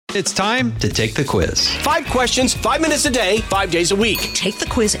It's time to take the quiz. 5 questions, 5 minutes a day, 5 days a week. Take the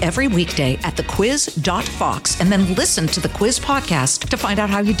quiz every weekday at thequiz.fox and then listen to the quiz podcast to find out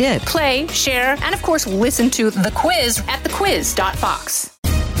how you did. Play, share, and of course, listen to The Quiz at thequiz.fox.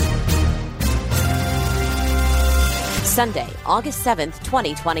 Sunday, August 7th,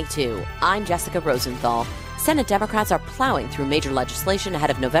 2022. I'm Jessica Rosenthal. Senate Democrats are plowing through major legislation ahead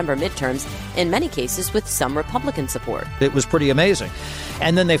of November midterms, in many cases with some Republican support. It was pretty amazing.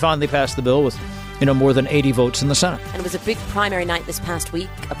 And then they finally passed the bill with, more than 80 votes in the Senate. And it was a big primary night this past week.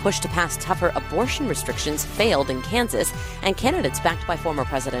 A push to pass tougher abortion restrictions failed in Kansas, and candidates backed by former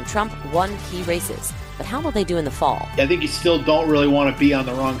President Trump won key races. But how will they do in the fall? I think you still don't really want to be on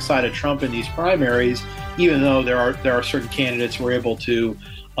the wrong side of Trump in these primaries, even though there are certain candidates who are able to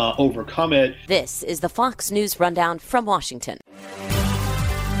overcome it. This is the Fox News Rundown from Washington.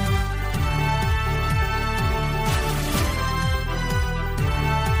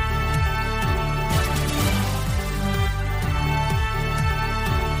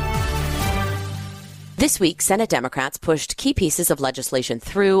 This week, Senate Democrats pushed key pieces of legislation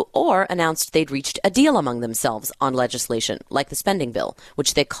through or announced they'd reached a deal among themselves on legislation, like the spending bill,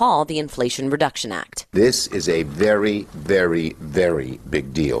 which they call the Inflation Reduction Act. This is a very, very, very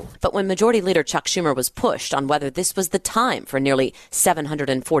big deal. But when Majority Leader Chuck Schumer was pushed on whether this was the time for a nearly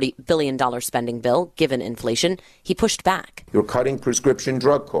 $740 billion spending bill, given inflation, he pushed back. You're cutting prescription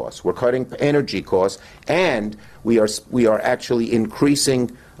drug costs. We're cutting energy costs. And we are actually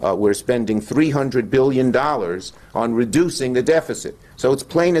increasing. We're spending $300 billion on reducing the deficit. So it's as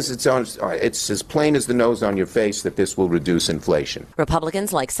plain as the nose on your face that this will reduce inflation.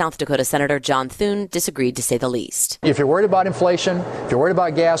 Republicans like South Dakota Senator John Thune disagreed, to say the least. If you're worried about inflation, if you're worried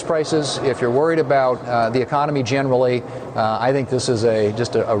about gas prices, if you're worried about the economy generally, I think this is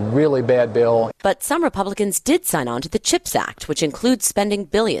just a really bad bill. But some Republicans did sign on to the CHIPS Act, which includes spending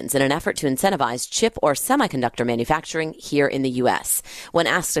billions in an effort to incentivize chip or semiconductor manufacturing here in the U.S. When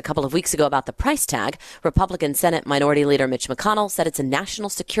asked a couple of weeks ago about the price tag, Republican Senate Minority Leader Mitch McConnell said it's a national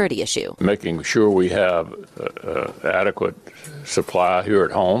security issue. Making sure we have adequate supply here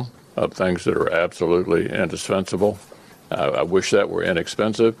at home of things that are absolutely indispensable. I wish that were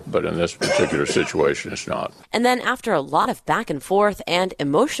inexpensive, but in this particular situation, it's not. And then after a lot of back and forth and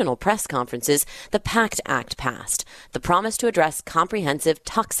emotional press conferences, the PACT Act passed, the Promise to Address Comprehensive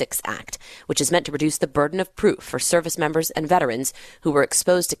Toxics Act, which is meant to reduce the burden of proof for service members and veterans who were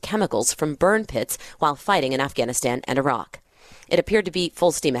exposed to chemicals from burn pits while fighting in Afghanistan and Iraq. It appeared to be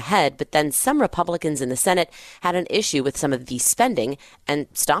full steam ahead, but then some Republicans in the Senate had an issue with some of the spending and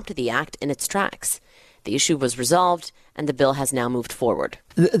stopped the act in its tracks. The issue was resolved, and the bill has now moved forward.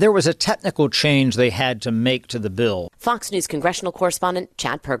 There was a technical change they had to make to the bill. Fox News congressional correspondent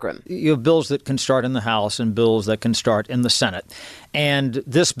Chad Pergram. You have bills that can start in the House and bills that can start in the Senate. And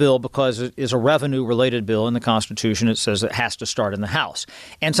this bill, because it is a revenue-related bill in the Constitution, it says it has to start in the House.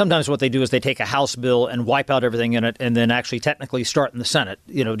 And sometimes what they do is they take a House bill and wipe out everything in it and then actually technically start in the Senate,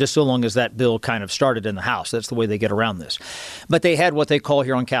 just so long as that bill kind of started in the House. That's the way they get around this. But they had what they call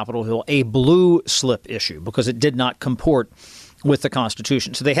here on Capitol Hill a blue slip issue because it did not comport with the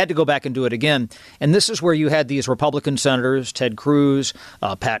Constitution. So they had to go back and do it again. And this is where you had these Republican senators, Ted Cruz,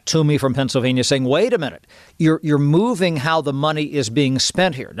 Pat Toomey from Pennsylvania, saying, wait a minute, you're moving how the money is being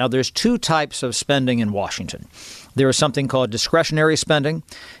spent here. Now, there's two types of spending in Washington. There is something called discretionary spending,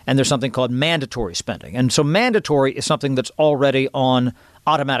 and there's something called mandatory spending. And so mandatory is something that's already on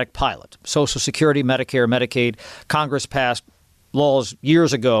automatic pilot. Social Security, Medicare, Medicaid, Congress passed laws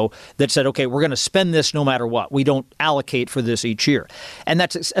years ago that said, OK, we're going to spend this no matter what. We don't allocate for this each year. And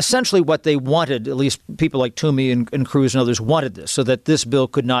that's essentially what they wanted. At least people like Toomey and Cruz and others wanted this so that this bill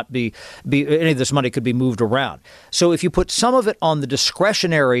could not be any of this money could be moved around. So if you put some of it on the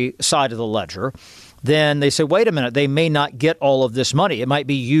discretionary side of the ledger, then they say, wait a minute, they may not get all of this money. It might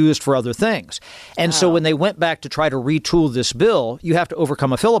be used for other things. And so when they went back to try to retool this bill, you have to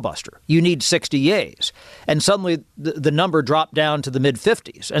overcome a filibuster. You need 60 yeas. And suddenly the number dropped down to the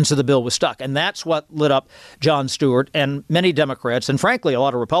mid-50s. And so the bill was stuck. And that's what lit up Jon Stewart and many Democrats. And frankly, a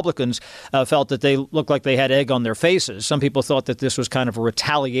lot of Republicans felt that they looked like they had egg on their faces. Some people thought that this was kind of a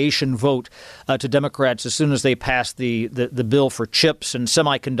retaliation vote to Democrats as soon as they passed the bill for chips and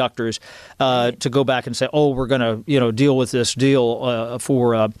semiconductors to go back and say, oh, we're going to, deal with this deal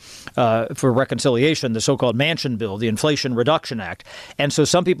for reconciliation, the so-called Manchin bill, the Inflation Reduction Act. And so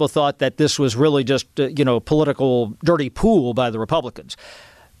some people thought that this was really just, political dirty pool by the Republicans.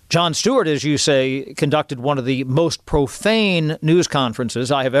 Jon Stewart, as you say, conducted one of the most profane news conferences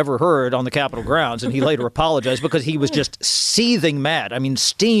I have ever heard on the Capitol grounds, and he later apologized because he was just seething mad. I mean,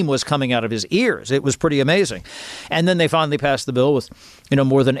 steam was coming out of his ears. It was pretty amazing. And then they finally passed the bill with,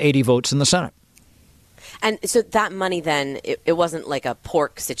 more than 80 votes in the Senate. And so that money then, it wasn't like a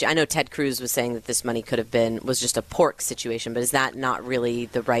pork situation. I know Ted Cruz was saying that this money was just a pork situation, but is that not really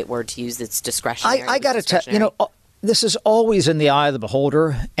the right word to use? It's discretionary. I got to tell this is always in the eye of the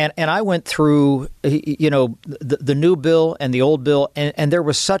beholder. And I went through, the new bill and the old bill, and there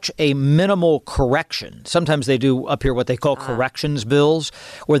was such a minimal correction. Sometimes they do up here what they call corrections bills,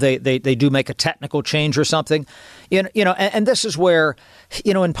 where they do make a technical change or something. And this is where,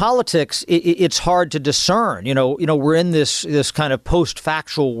 in politics, it's hard to discern. We're in this kind of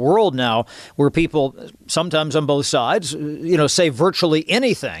post-factual world now where people, sometimes on both sides, say virtually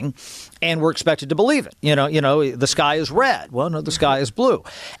anything, and we're expected to believe it. The sky is red. Well, no, the sky is blue.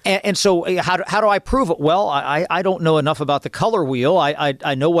 And so how do I prove it? Well, I don't know enough about the color wheel.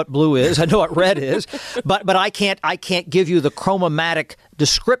 I know what blue is. I know what red is. But I can't give you the chromatic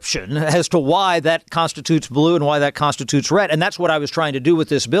description as to why that constitutes blue and why that constitutes red. And that's what I was trying to do with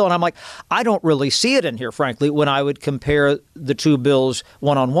this bill. And I'm like, I don't really see it in here, frankly, when I would compare the two bills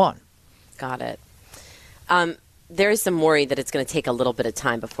one-on-one. Got it. There is some worry that it's going to take a little bit of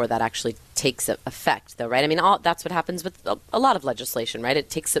time before that actually takes effect, though, right? I mean, that's what happens with a lot of legislation,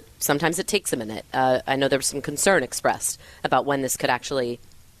 right? Sometimes it takes a minute. I know there was some concern expressed about when this could actually,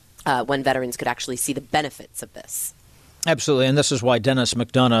 when veterans could actually see the benefits of this. Absolutely. And this is why Dennis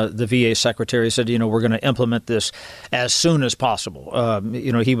McDonough, the VA secretary, said, we're going to implement this as soon as possible.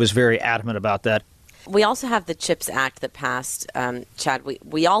 He was very adamant about that. We also have the CHIPS Act that passed. Chad,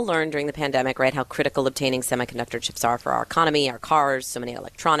 we all learned during the pandemic, right, how critical obtaining semiconductor chips are for our economy, our cars, so many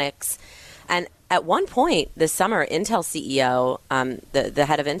electronics. And at one point this summer, Intel CEO, the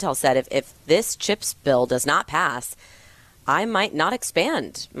head of Intel said, if this CHIPS bill does not pass, I might not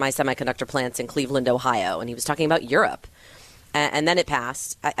expand my semiconductor plants in Cleveland, Ohio. And he was talking about Europe. And then it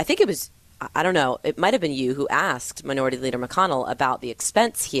passed. I think it was, I don't know, it might have been you who asked Minority Leader McConnell about the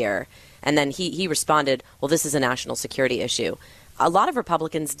expense here. And then he responded, well, this is a national security issue. A lot of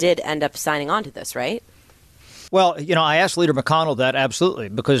Republicans did end up signing on to this, right? Well, I asked Leader McConnell that, absolutely,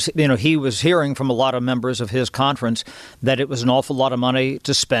 because, he was hearing from a lot of members of his conference that it was an awful lot of money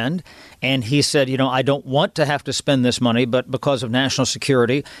to spend. And he said, I don't want to have to spend this money, but because of national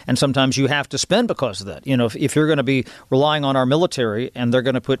security, and sometimes you have to spend because of that. If you're going to be relying on our military and they're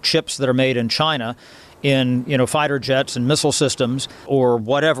going to put chips that are made in China in, fighter jets and missile systems or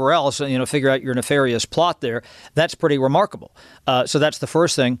whatever else, figure out your nefarious plot there, that's pretty remarkable. So that's the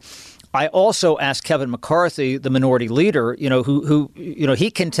first thing. I also asked Kevin McCarthy, the minority leader, who he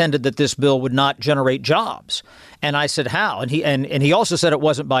contended that this bill would not generate jobs. And I said, how? And he also said it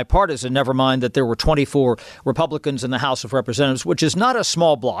wasn't bipartisan, never mind that there were 24 Republicans in the House of Representatives, which is not a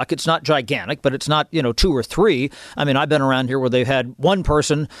small block. It's not gigantic, but it's not, 2 or 3. I mean, I've been around here where they've had one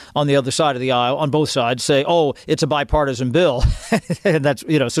person on the other side of the aisle, on both sides, say, oh, it's a bipartisan bill. And that's,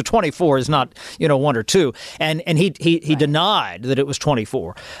 so 24 is not, 1 or 2. And he denied that it was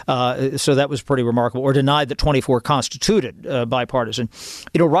 24. So that was pretty remarkable, or denied that 24 constituted bipartisan.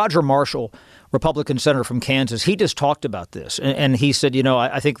 Roger Marshall, Republican senator from Kansas, he just talked about this. And he said,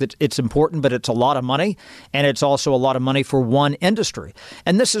 I think that it's important, but it's a lot of money. And it's also a lot of money for one industry.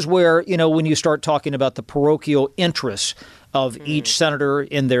 And this is where, when you start talking about the parochial interests of each senator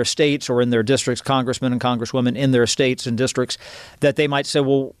in their states or in their districts, congressmen and congresswomen in their states and districts, that they might say,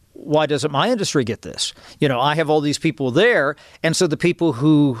 well, why doesn't my industry get this? I have all these people there. And so the people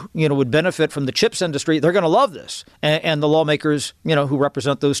who, would benefit from the chips industry, they're going to love this. And the lawmakers, who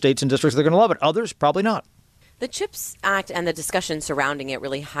represent those states and districts, they're going to love it. Others, probably not. The CHIPS Act and the discussion surrounding it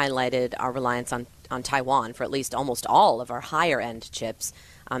really highlighted our reliance on Taiwan for at least almost all of our higher-end chips.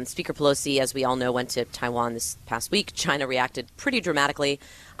 Speaker Pelosi, as we all know, went to Taiwan this past week. China reacted pretty dramatically.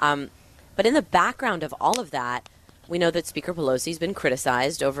 But in the background of all of that, we know that Speaker Pelosi's been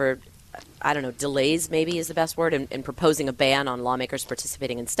criticized over, delays maybe is the best word, in proposing a ban on lawmakers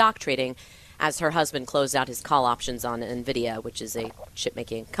participating in stock trading as her husband closed out his call options on NVIDIA, which is a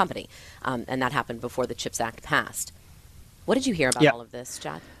chip-making company. And that happened before the CHIPS Act passed. What did you hear about all of this,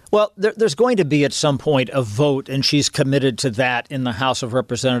 Chad? Well, there's going to be at some point a vote, and she's committed to that in the House of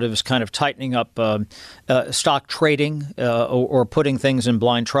Representatives, kind of tightening up stock trading or putting things in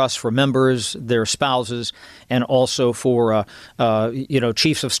blind trust for members, their spouses, and also for,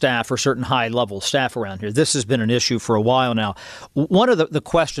 chiefs of staff or certain high-level staff around here. This has been an issue for a while now. One of the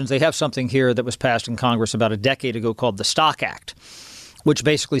questions, they have something here that was passed in Congress about a decade ago called the Stock Act, which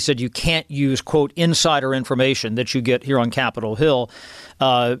basically said you can't use, quote, insider information that you get here on Capitol Hill,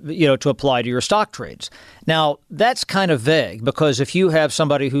 to apply to your stock trades. Now, that's kind of vague because if you have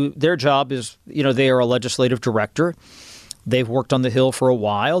somebody who their job is, they are a legislative director, they've worked on the Hill for a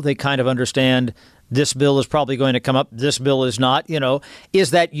while, they kind of understand this bill is probably going to come up, this bill is not,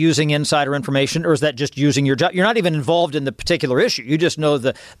 is that using insider information or is that just using your job? You're not even involved in the particular issue. You just know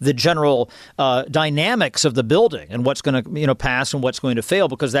the general dynamics of the building and what's going to, pass and what's going to fail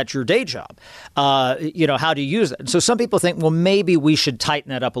because that's your day job. How do you use that? So some people think, well, maybe we should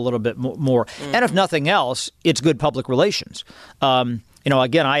tighten that up a little bit more. Mm-hmm. And if nothing else, it's good public relations.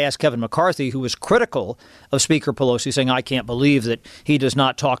 Again, I asked Kevin McCarthy, who was critical of Speaker Pelosi, saying, I can't believe that he does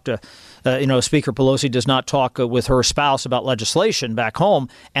not talk to, Speaker Pelosi does not talk with her spouse about legislation back home.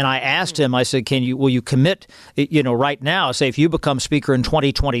 And I asked him, I said, will you commit, right now, say if you become Speaker in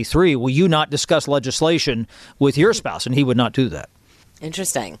 2023, will you not discuss legislation with your spouse? And he would not do that.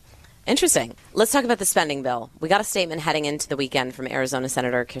 Interesting. Let's talk about the spending bill. We got a statement heading into the weekend from Arizona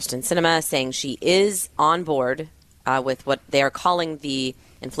Senator Kyrsten Sinema saying she is on board with what they are calling the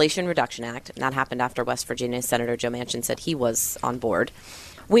Inflation Reduction Act. And that happened after West Virginia Senator Joe Manchin said he was on board.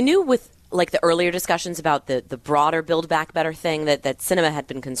 We knew with the earlier discussions about the broader Build Back Better thing that Sinema had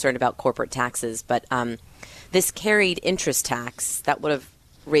been concerned about corporate taxes. But this carried interest tax that would have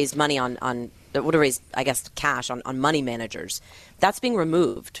raised money that would have raised, I guess, cash on money managers. That's being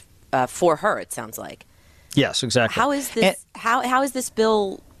removed for her, it sounds like. Yes, exactly. How is this? How is this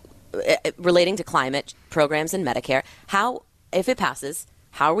bill relating to climate programs and Medicare? How, if it passes,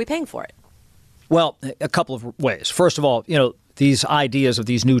 how are we paying for it? Well, a couple of ways. First of all, these ideas of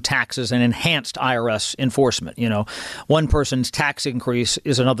these new taxes and enhanced IRS enforcement. One person's tax increase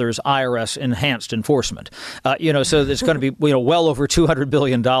is another's IRS enhanced enforcement. So there's going to be well over $200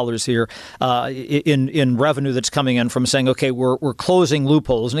 billion here in revenue that's coming in from saying, okay, we're closing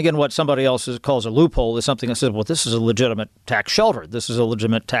loopholes. And again, what somebody else calls a loophole is something that says, well, this is a legitimate tax shelter. This is a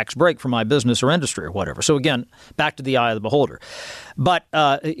legitimate tax break for my business or industry or whatever. So again, back to the eye of the beholder. But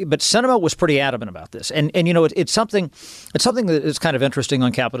Sinema was pretty adamant about this, and it's something that is kind of interesting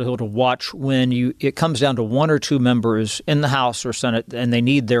on Capitol Hill to watch when it comes down to one or two members in the House or Senate and they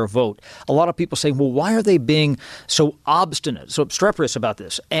need their vote. A lot of people say, well, why are they being so obstinate, so obstreperous about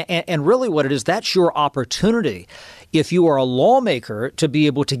this? And really, what it is, that's your opportunity. If you are a lawmaker, to be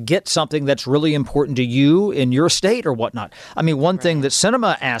able to get something that's really important to you in your state or whatnot. I mean, one thing that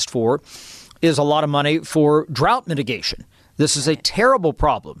Sinema asked for is a lot of money for drought mitigation. This is a terrible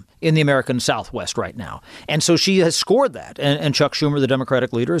problem in the American Southwest right now. And so she has scored that. And Chuck Schumer, the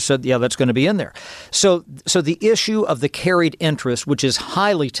Democratic leader, said, yeah, that's going to be in there. So the issue of the carried interest, which is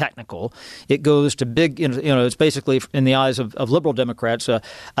highly technical, it goes to big, it's basically, in the eyes of liberal Democrats, a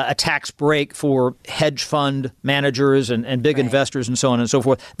tax break for hedge fund managers and big investors and so on and so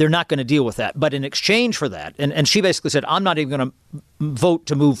forth. They're not going to deal with that. But in exchange for that, and she basically said, I'm not even going to vote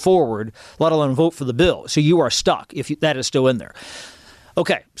to move forward, let alone vote for the bill. So you are stuck if that is still in there.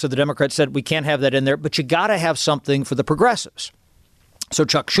 Okay, so the Democrats said we can't have that in there, but you got to have something for the progressives. So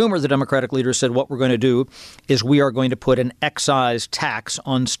Chuck Schumer, the Democratic leader, said what we're going to do is we are going to put an excise tax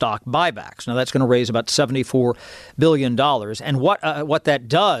on stock buybacks. Now, that's going to raise about $74 billion. And what that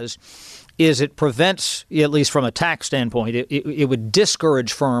does is it prevents, at least from a tax standpoint, it would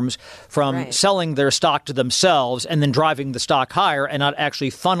discourage firms from selling their stock to themselves and then driving the stock higher and not actually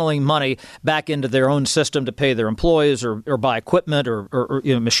funneling money back into their own system to pay their employees or buy equipment or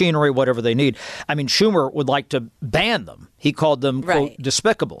machinery, whatever they need. I mean, Schumer would like to ban them. He called them, quote,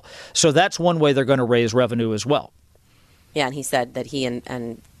 despicable. So that's one way they're going to raise revenue as well. Yeah, and he said that he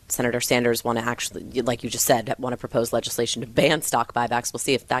and Senator Sanders want to actually, like you just said, want to propose legislation to ban stock buybacks. We'll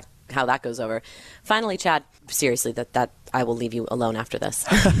see how that goes over. Finally, Chad, seriously, that I will leave you alone after this.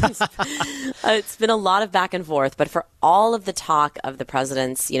 It's been a lot of back and forth, but for all of the talk of the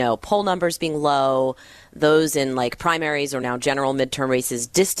president's, poll numbers being low, those in primaries or now general midterm races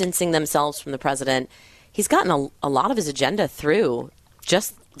distancing themselves from the president, he's gotten a lot of his agenda through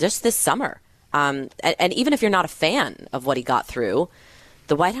just this summer. And even if you're not a fan of what he got through,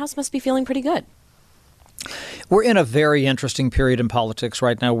 the White House must be feeling pretty good. We're in a very interesting period in politics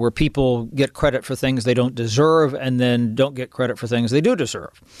right now where people get credit for things they don't deserve and then don't get credit for things they do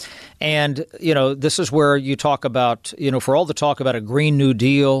deserve. And, this is where you talk about, for all the talk about a Green New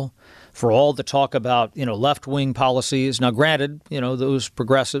Deal, for all the talk about, left-wing policies. Now, granted, those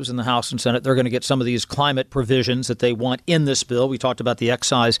progressives in the House and Senate, they're going to get some of these climate provisions that they want in this bill. We talked about the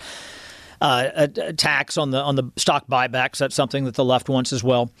excise a tax on the stock buybacks. That's something that the left wants as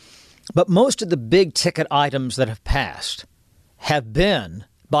well. But most of the big ticket items that have passed have been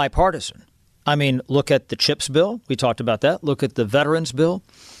bipartisan. I mean, look at the CHIPS bill. We talked about that. Look at the veterans bill.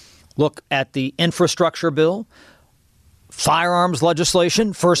 Look at the infrastructure bill, firearms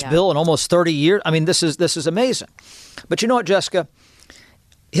legislation, first bill in almost 30 years. I mean, this is amazing. But you know what, Jessica?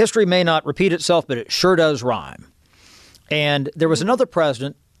 History may not repeat itself, but it sure does rhyme. And there was another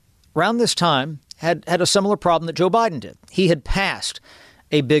president around this time had a similar problem that Joe Biden did. He had passed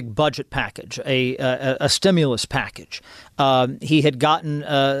a big budget package, a stimulus package. He had gotten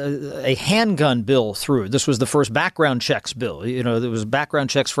a handgun bill through. This was the first background checks bill. You know, there was background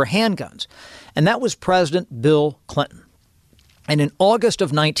checks for handguns. And that was President Bill Clinton. And in August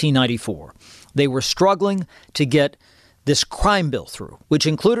of 1994, they were struggling to get this crime bill through, which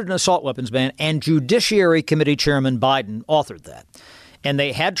included an assault weapons ban, and Judiciary Committee Chairman Biden authored that. And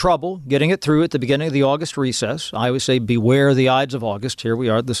they had trouble getting it through at the beginning of the August recess. I always say, beware the Ides of August. Here we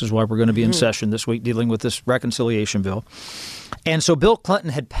are. This is why we're going to be in session this week dealing with this reconciliation bill. And so Bill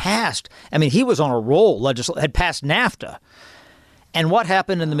Clinton had passed, I mean, he was on a roll, had passed NAFTA. And what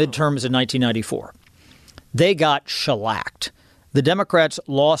happened in the midterms in 1994? They got shellacked. The Democrats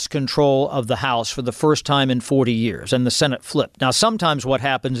lost control of the House for the first time in 40 years, and the Senate flipped. Now, sometimes what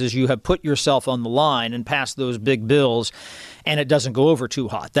happens is you have put yourself on the line and passed those big bills, and it doesn't go over too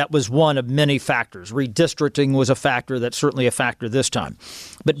hot. That was one of many factors. Redistricting was a factor. That's certainly a factor this time.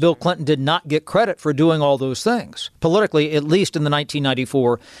 But Bill Clinton did not get credit for doing all those things, politically, at least in the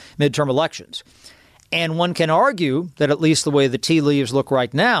 1994 midterm elections. And one can argue that at least the way the tea leaves look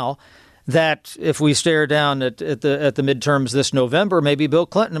right now, that if we stare down at the midterms this November, maybe Bill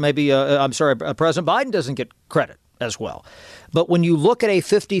Clinton, President Biden doesn't get credit as well. But when you look at a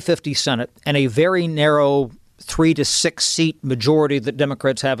 50-50 Senate and a very narrow 3 to 6 seat majority that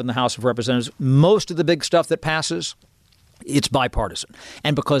Democrats have in the House of Representatives, most of the big stuff that passes, it's bipartisan.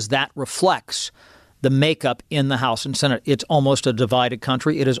 And because that reflects the makeup in the House and Senate, it's almost a divided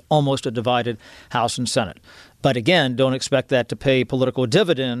country. It is almost a divided House and Senate. But again, don't expect that to pay political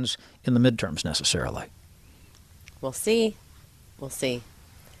dividends in the midterms necessarily. We'll see. We'll see.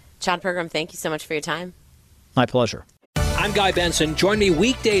 Chad Pergram, thank you so much for your time. My pleasure. I'm Guy Benson. Join me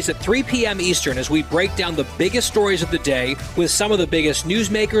weekdays at 3 p.m. Eastern as we break down the biggest stories of the day with some of the biggest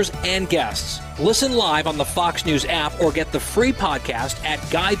newsmakers and guests. Listen live on the Fox News app or get the free podcast at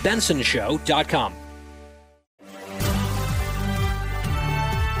GuyBensonShow.com.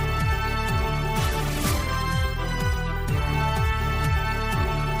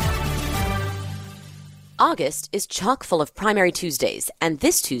 August is chock full of primary Tuesdays, and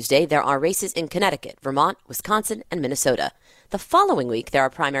this Tuesday there are races in Connecticut, Vermont, Wisconsin, and Minnesota. The following week there are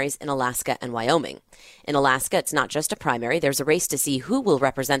primaries in Alaska and Wyoming. In Alaska, it's not just a primary. There's a race to see who will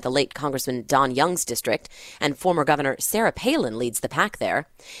represent the late Congressman Don Young's district, and former Governor Sarah Palin leads the pack there.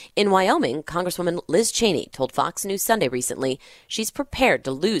 In Wyoming, Congresswoman Liz Cheney told Fox News Sunday recently she's prepared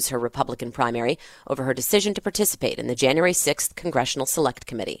to lose her Republican primary over her decision to participate in the January 6th Congressional Select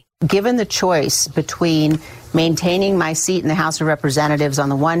Committee. Given the choice between maintaining my seat in the House of Representatives on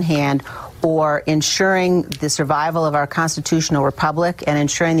the one hand, or ensuring the survival of our constitutional republic and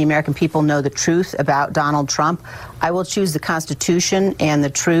ensuring the American people know the truth about Donald Trump, I will choose the Constitution and the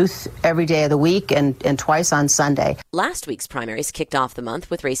truth every day of the week and twice on Sunday. Last week's primaries kicked off the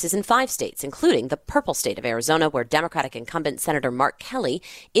month with races in 5 states, including the purple state of Arizona, where Democratic incumbent Senator Mark Kelly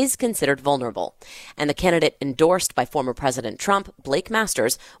is considered vulnerable. And the candidate endorsed by former President Trump, Blake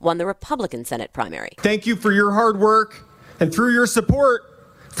Masters, won the Republican Senate primary. Thank you for your hard work and through your support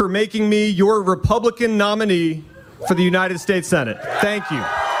for making me your Republican nominee for the United States Senate. Thank you.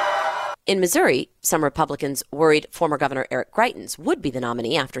 In Missouri, some Republicans worried former Governor Eric Greitens would be the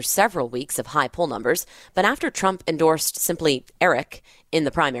nominee after several weeks of high poll numbers. But after Trump endorsed simply Eric in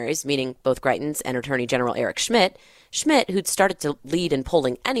the primaries, meaning both Greitens and Attorney General Eric Schmitt, who'd started to lead in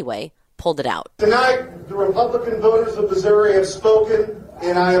polling anyway, pulled it out. Tonight, the Republican voters of Missouri have spoken,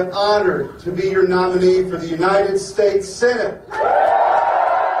 and I am honored to be your nominee for the United States Senate.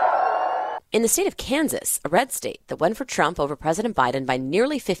 In the state of Kansas, a red state that went for Trump over President Biden by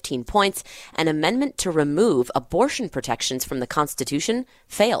nearly 15 points, an amendment to remove abortion protections from the Constitution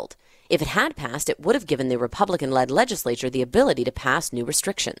failed. If it had passed, it would have given the Republican-led legislature the ability to pass new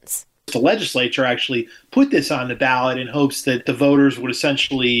restrictions. The legislature actually put this on the ballot in hopes that the voters would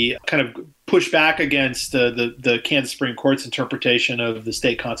essentially kind of push back against the Kansas Supreme Court's interpretation of the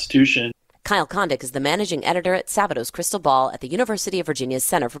state constitution. Kyle Kondik is the managing editor at Sabatos Crystal Ball at the University of Virginia's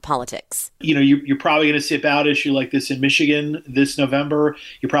Center for Politics. You know, you're probably going to see a ballot issue like this in Michigan this November.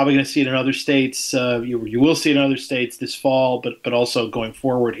 You're probably going to see it in other states. You will see it in other states this fall, but also going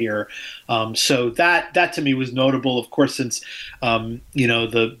forward here. So that to me was notable, of course, since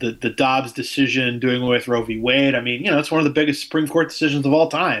the Dobbs decision doing away with Roe v. Wade. I mean, it's one of the biggest Supreme Court decisions of all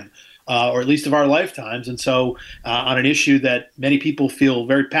time. or at least of our lifetimes. And so on an issue that many people feel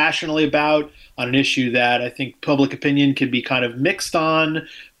very passionately about, on an issue that I think public opinion can be kind of mixed on,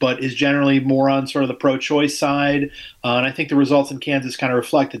 but is generally more on sort of the pro-choice side. And I think the results in Kansas kind of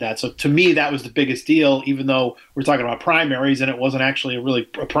reflected that. So to me, that was the biggest deal, even though we're talking about primaries and it wasn't actually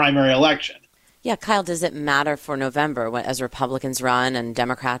a primary election. Yeah, Kyle, does it matter for November as Republicans run and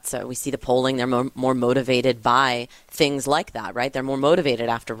Democrats? We see the polling; they're more motivated by things like that, right? They're more motivated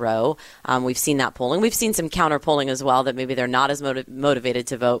after Roe. We've seen that polling. We've seen some counter polling as well that maybe they're not as motivated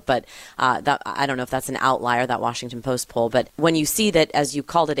to vote. But I don't know if that's an outlier, that Washington Post poll. But when you see that, as you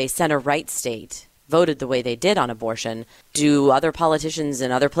called it, a center-right state voted the way they did on abortion, do other politicians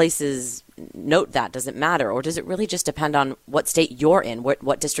in other places note that? Does it matter, or does it really just depend on what state you're in,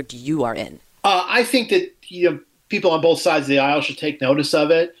 what district you are in? I think that people on both sides of the aisle should take notice of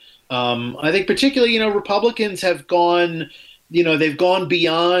it. I think particularly, Republicans have gone, they've gone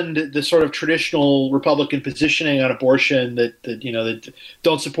beyond the sort of traditional Republican positioning on abortion that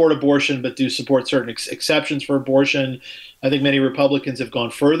don't support abortion but do support certain exceptions for abortion. I think many Republicans have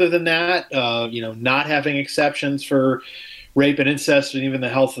gone further than that, not having exceptions for rape and incest and even the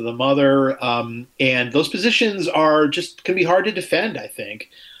health of the mother. And those positions can be hard to defend, I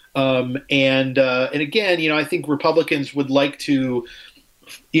think. And again, I think Republicans would like to,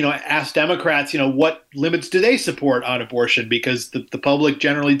 ask Democrats, what limits do they support on abortion? Because the public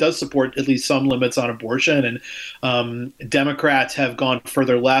generally does support at least some limits on abortion. And Democrats have gone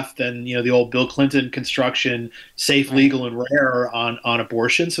further left than, the old Bill Clinton construction, safe, legal, and rare on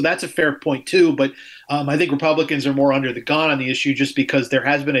abortion. So that's a fair point, too. But I think Republicans are more under the gun on the issue just because there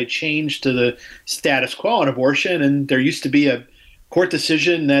has been a change to the status quo on abortion. And there used to be a court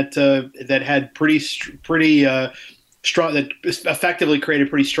decision that had pretty strong, that effectively created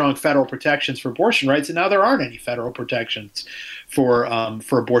pretty strong federal protections for abortion rights, and now there aren't any federal protections for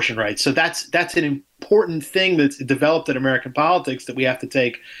abortion rights. So that's an important thing that's developed in American politics that we have to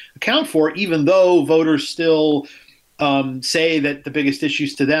take account for, even though voters still say that the biggest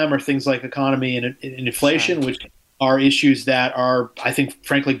issues to them are things like economy and inflation, which are issues that are, I think,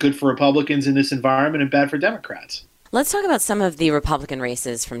 frankly, good for Republicans in this environment and bad for Democrats. Let's talk about some of the Republican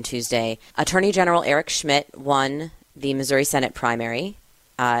races from Tuesday. Attorney General Eric Schmitt won the Missouri Senate primary,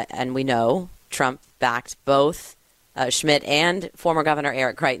 and we know Trump backed both Schmitt and former Governor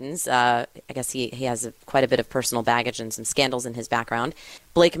Eric Greitens. I guess he has quite a bit of personal baggage and some scandals in his background.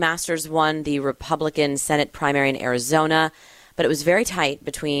 Blake Masters won the Republican Senate primary in Arizona, but it was very tight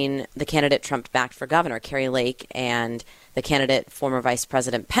between the candidate Trump backed for governor, Kari Lake, and the candidate former Vice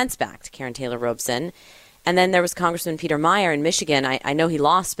President Pence backed, Karen Taylor Robson. And then there was Congressman Peter Meijer in Michigan. I know he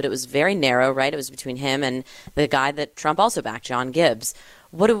lost, but it was very narrow, right? It was between him and the guy that Trump also backed, John Gibbs.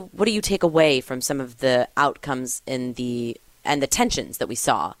 What do you take away from some of the outcomes and the tensions that we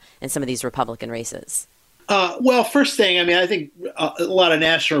saw in some of these Republican races? Well, first thing, I think a lot of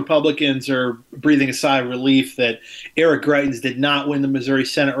national Republicans are breathing a sigh of relief that Eric Greitens did not win the Missouri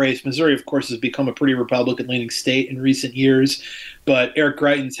Senate race. Missouri, of course, has become a pretty Republican-leaning state in recent years, but Eric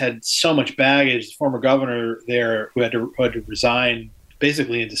Greitens had so much baggage, the former governor there, who had to resign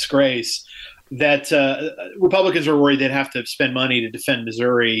basically in disgrace, that Republicans were worried they'd have to spend money to defend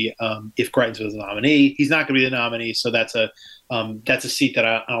Missouri if Greitens was the nominee. He's not going to be the nominee, so that's a seat that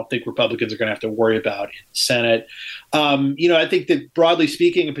I don't think Republicans are going to have to worry about in the Senate. I think that broadly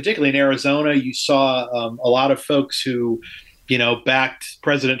speaking, and particularly in Arizona, you saw a lot of folks who, backed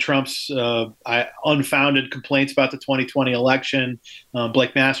President Trump's unfounded complaints about the 2020 election.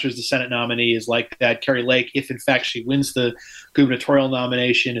 Blake Masters, the Senate nominee, is like that. Kari Lake, if in fact she wins the gubernatorial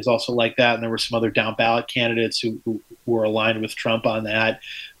nomination, is also like that. And there were some other down ballot candidates who were aligned with Trump on that.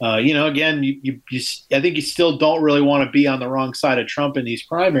 Again, I think you still don't really want to be on the wrong side of Trump in these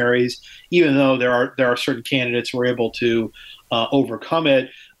primaries, even though there are certain candidates who are able to overcome it.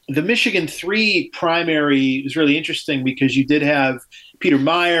 The Michigan 3 primary was really interesting because you did have Peter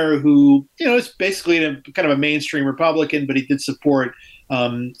Meijer, who, is basically kind of a mainstream Republican, but he did support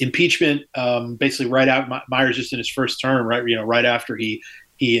impeachment basically right out. Meyer's just in his first term, right after he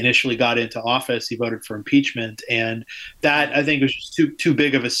initially got into office, he voted for impeachment. And that, I think, was just too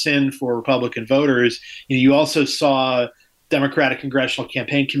big of a sin for Republican voters. You also saw Democratic Congressional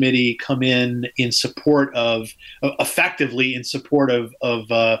Campaign Committee come in support of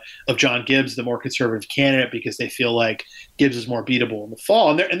John Gibbs, the more conservative candidate, because they feel like Gibbs is more beatable in the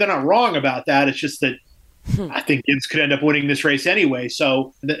fall. And they're not wrong about that. It's just that I think Gibbs could end up winning this race anyway.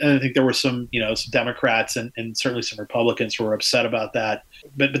 So I think there were some Democrats and certainly some Republicans who were upset about that.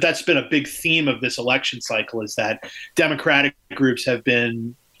 But that's been a big theme of this election cycle, is that Democratic groups have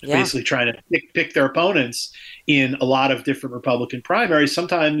been basically trying to pick their opponents in a lot of different Republican primaries,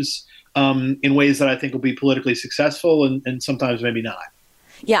 sometimes in ways that I think will be politically successful and sometimes maybe not.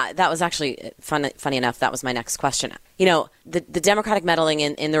 Yeah, that was actually funny enough. That was my next question. You know, the Democratic meddling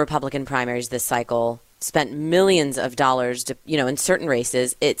in the Republican primaries this cycle spent millions of dollars to, in certain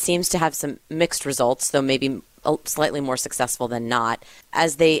races. It seems to have some mixed results, though maybe slightly more successful than not.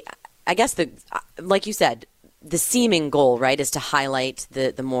 As they, I guess, like you said, the seeming goal, right, is to highlight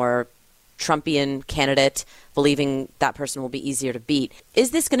the more Trumpian candidate, believing that person will be easier to beat.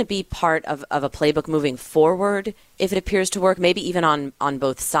 Is this going to be part of a playbook moving forward if it appears to work, maybe even on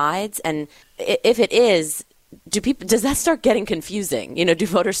both sides? And if it is, does that start getting confusing? Do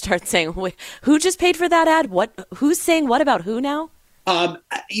voters start saying, who just paid for that ad? Who's saying what about who now?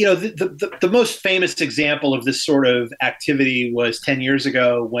 The most famous example of this sort of activity was 10 years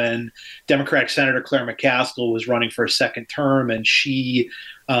ago when Democratic Senator Claire McCaskill was running for a second term, and she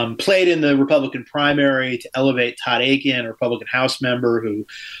played in the Republican primary to elevate Todd Akin, a Republican House member who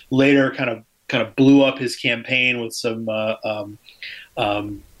later kind of blew up his campaign with some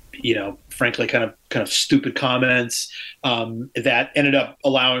frankly, kind of stupid comments that ended up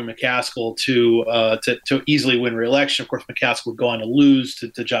allowing McCaskill to easily win re-election. Of course, McCaskill would go on to lose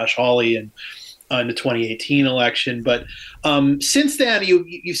to Josh Hawley in the 2018 election. But since then,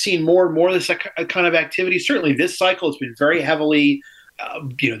 you've seen more and more of this kind of activity. Certainly, this cycle has been very heavily,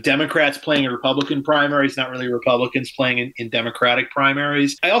 Democrats playing in Republican primaries, not really Republicans playing in Democratic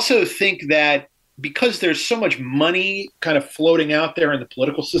primaries. I also think that because there's so much money kind of floating out there in the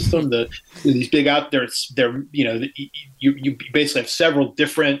political system, these big out there, you basically have several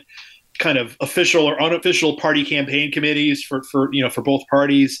different kind of official or unofficial party campaign committees for both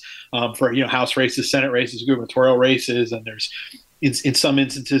parties, for House races, Senate races, gubernatorial races, and there's in some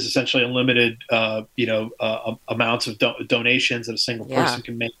instances essentially unlimited amounts of donations that a single person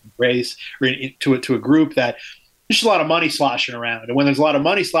can make in a race or to a group that. There's just a lot of money sloshing around. And when there's a lot of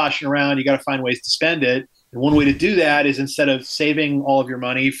money sloshing around, you got to find ways to spend it. And one way to do that is instead of saving all of your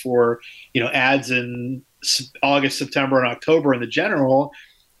money for, ads in August, September, and October in the general,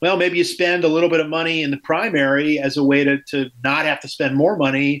 well, maybe you spend a little bit of money in the primary as a way to not have to spend more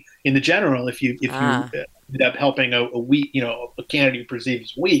money in the general if you end up helping a candidate you perceive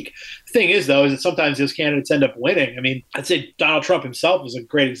as weak. The thing is, though, is that sometimes those candidates end up winning. I mean, I'd say Donald Trump himself is a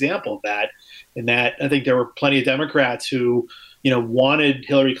great example of that. In that, I think there were plenty of Democrats who, wanted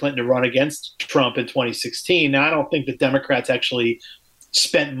Hillary Clinton to run against Trump in 2016. Now, I don't think that Democrats actually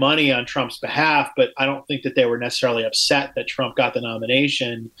spent money on Trump's behalf, but I don't think that they were necessarily upset that Trump got the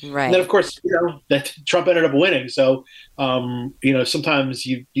nomination. Right. And then, of course, that Trump ended up winning. So, sometimes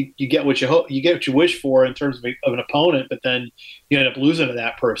you get what you get what you wish for in terms of an opponent, but then you end up losing to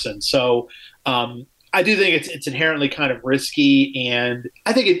that person. So, I do think it's inherently kind of risky, and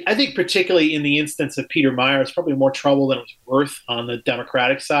I think particularly in the instance of Peter Meijer, it's probably more trouble than it was worth on the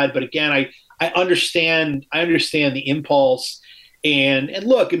Democratic side. But again, I understand the impulse, and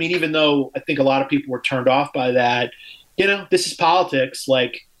look, I mean, even though I think a lot of people were turned off by that, this is politics.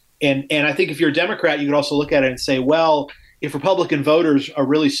 And I think if you're a Democrat, you could also look at it and say, well, if Republican voters are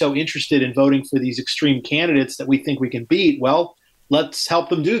really so interested in voting for these extreme candidates that we think we can beat, well, let's help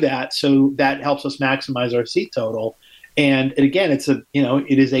them do that. So that helps us maximize our seat total. And again,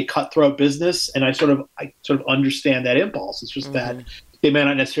 it is a cutthroat business. And I sort of understand that impulse. It's just that they may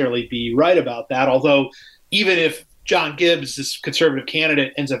not necessarily be right about that. Although even if John Gibbs, this conservative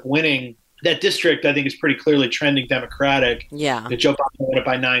candidate, ends up winning, that district, I think, is pretty clearly trending Democratic. Yeah. Joe Biden won it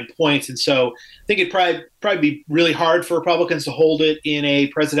by 9 points. And so I think it'd probably be really hard for Republicans to hold it in a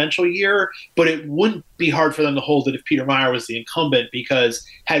presidential year, but it wouldn't be hard for them to hold it if Peter Meijer was the incumbent, because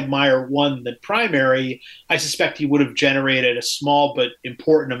had Meijer won the primary, I suspect he would have generated a small but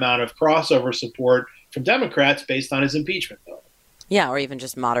important amount of crossover support from Democrats based on his impeachment vote. Yeah, or even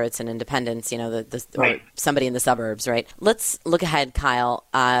just moderates and independents, right. Or somebody in the suburbs, right? Let's look ahead, Kyle.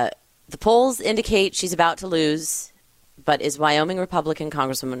 The polls indicate she's about to lose, but is Wyoming Republican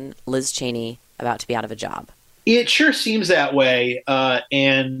Congresswoman Liz Cheney about to be out of a job? It sure seems that way.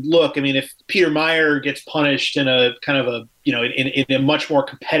 And look, I mean, if Peter Meijer gets punished in a kind of a, in a much more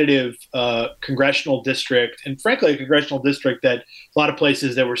competitive congressional district, and frankly, a congressional district that a lot of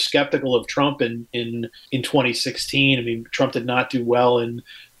places that were skeptical of Trump in 2016. I mean, Trump did not do well in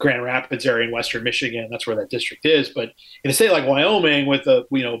Grand Rapids area in Western Michigan. That's where that district is. But in a state like Wyoming, with a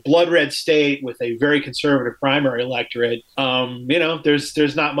blood red state with a very conservative primary electorate,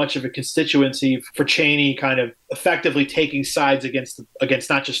 there's not much of a constituency for Cheney kind of effectively taking sides against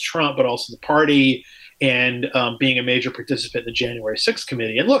not just Trump but also the party and being a major participant in the January 6th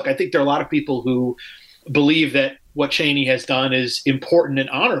committee. And look, I think there are a lot of people who believe that what Cheney has done is important and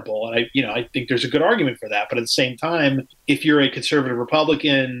honorable. And I think there's a good argument for that. But at the same time, if you're a conservative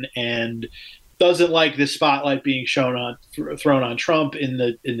Republican and doesn't like this spotlight being thrown on Trump in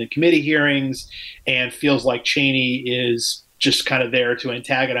the committee hearings and feels like Cheney is just kind of there to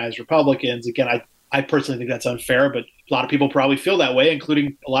antagonize Republicans, again, I personally think that's unfair, but a lot of people probably feel that way,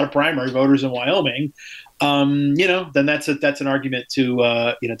 including a lot of primary voters in Wyoming. Then that's an argument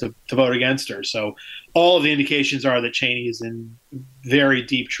to vote against her. So all of the indications are that Cheney is in very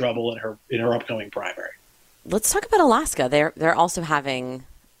deep trouble in her upcoming primary. Let's talk about Alaska. They're also having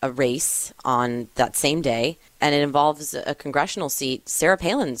a race on that same day, and it involves a congressional seat. Sarah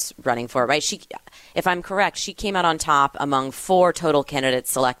Palin's running for it, right? She, if I'm correct, she came out on top among 4 total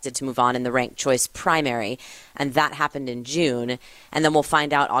candidates selected to move on in the ranked choice primary, and that happened in June. And then we'll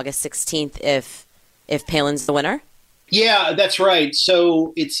find out August 16th if Palin's the winner. Yeah, that's right.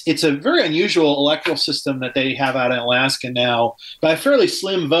 So it's a very unusual electoral system that they have out in Alaska now. By a fairly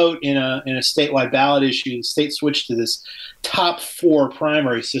slim vote in a statewide ballot issue, the state switched to this top 4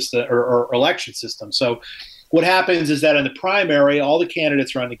 primary system or election system. So what happens is that in the primary, all the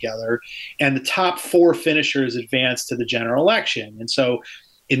candidates run together, and the top 4 finishers advance to the general election. And so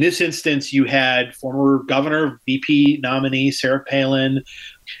in this instance, you had former governor, VP nominee Sarah Palin,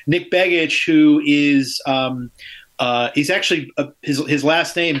 Nick Begich, who is he's actually his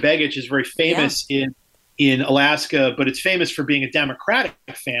last name Begich is very famous in Alaska, but it's famous for being a Democratic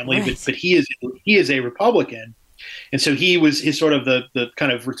family. Right. But he is a Republican, and so he was his sort of the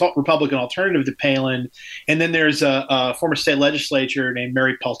kind of Republican alternative to Palin. And then there's a former state legislator named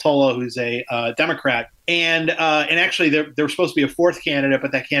Mary Peltola, who's a Democrat. And actually there was supposed to be a 4th candidate,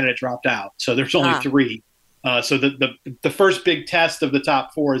 but that candidate dropped out. So there's only 3. So the first big test of the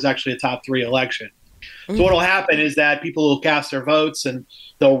top 4 is actually a top 3 election. So what will happen is that people will cast their votes and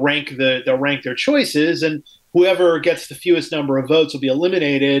they'll rank their choices, and whoever gets the fewest number of votes will be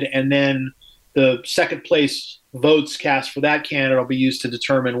eliminated, and then the second place votes cast for that candidate will be used to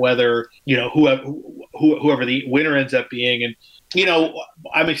determine whether whoever the winner ends up being. And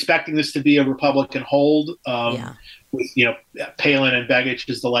I'm expecting this to be a Republican hold. With Palin and Begich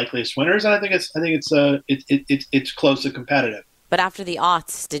as the likeliest winners, and I think it's close and competitive. But after the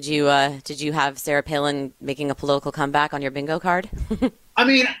aughts, did you have Sarah Palin making a political comeback on your bingo card? I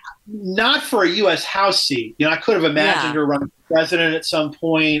mean, not for a U.S. House seat. I could have imagined her running for president at some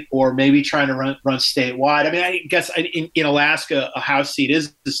point, or maybe trying to run statewide. I mean, I guess in Alaska, a House seat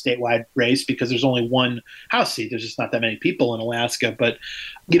is the statewide race because there's only one House seat. There's just not that many people in Alaska. But,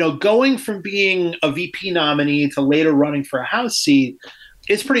 going from being a VP nominee to later running for a House seat,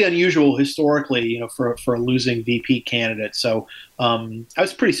 it's pretty unusual historically, for a losing VP candidate. So I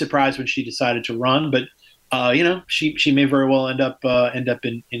was pretty surprised when she decided to run, but she may very well end up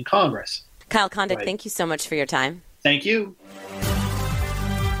in Congress. Kyle Kondik, Thank you so much for your time. Thank you.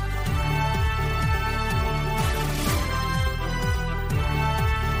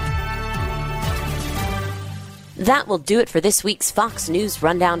 That will do it for this week's Fox News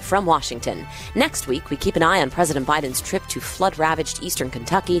Rundown from Washington. Next week, we keep an eye on President Biden's trip to flood-ravaged eastern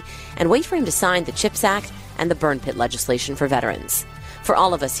Kentucky and wait for him to sign the CHIPS Act and the burn pit legislation for veterans. For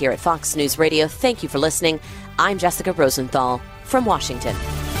all of us here at Fox News Radio, thank you for listening. I'm Jessica Rosenthal from Washington.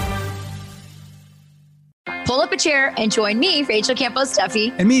 Pull up a chair and join me, Rachel Campos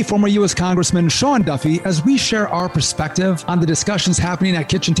Duffy. And me, former U.S. Congressman Sean Duffy, as we share our perspective on the discussions happening at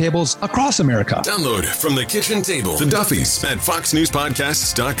kitchen tables across America. Download From the Kitchen Table, The Duffys, at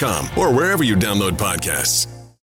foxnewspodcasts.com or wherever you download podcasts.